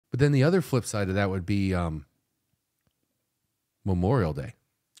then the other flip side of that would be Memorial Day.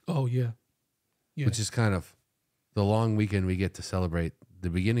 Oh, yeah. Yeah. Which is kind of the long weekend we get to celebrate the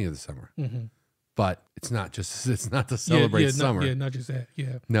beginning of the summer. Mm-hmm. But it's not to celebrate summer. Not just that.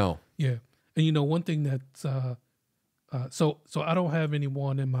 Yeah. No. Yeah. And you know, one thing that's so I don't have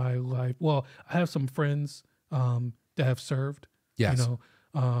anyone in my life. Well, I have some friends that have served. Yes. You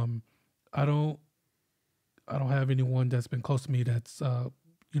know, I don't have anyone that's been close to me that's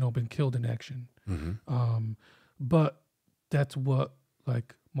been killed in action. Mm-hmm. But that's what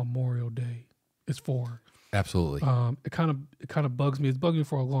like Memorial Day is for. Absolutely. It kind of bugs me. It's bugged me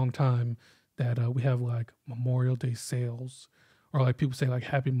for a long time that we have like Memorial Day sales, or like people say like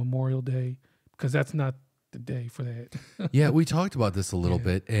Happy Memorial Day, because that's not the day for that. Yeah, we talked about this a little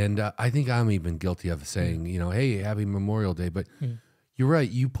bit, and I think I'm even guilty of saying, hey, Happy Memorial Day. But you're right.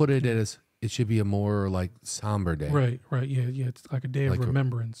 You put it as it should be a more like somber day. Right. Yeah. It's like a day of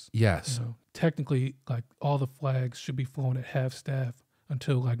remembrance. Yes. You know, technically, like all the flags should be flown at half staff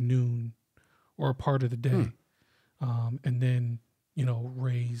until like noon or a part of the day, and then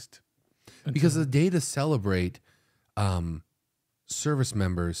raised. Because the day to celebrate service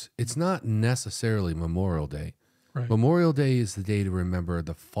members, it's not necessarily Memorial Day. Right. Memorial Day is the day to remember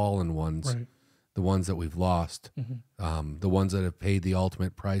the fallen ones, Right. the ones that we've lost, the ones that have paid the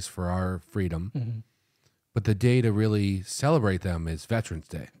ultimate price for our freedom. Mm-hmm. But the day to really celebrate them is Veterans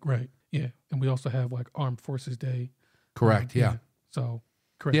Day. Right. Yeah. And we also have like Armed Forces Day. Correct. Yeah. So,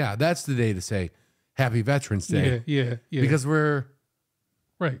 correct. Yeah, that's the day to say Happy Veterans Day. Yeah. Because we're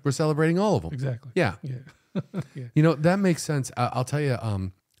celebrating all of them. Exactly. Yeah. Yeah. That makes sense. I'll tell you,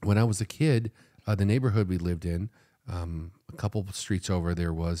 when I was a kid, the neighborhood we lived in, a couple of streets over,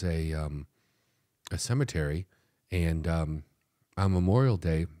 there was a cemetery, and on Memorial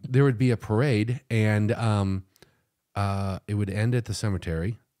Day, there would be a parade, and it would end at the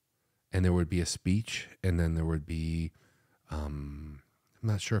cemetery, and there would be a speech, and then there would be, I'm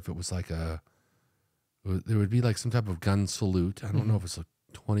not sure if it was like there would be like some type of gun salute. I don't know if it's like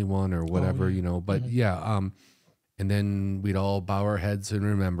 21 or whatever, but and then we'd all bow our heads in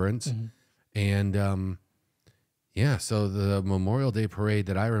remembrance. And so the Memorial Day parade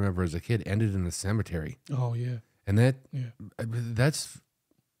that I remember as a kid ended in the cemetery. Oh yeah. And that's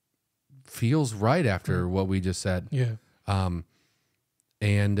feels right after what we just said. Yeah.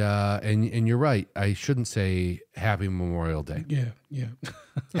 And you're right. I shouldn't say Happy Memorial Day. Yeah.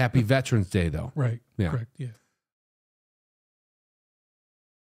 Happy Veterans Day though. Right. Yeah. Correct. Yeah.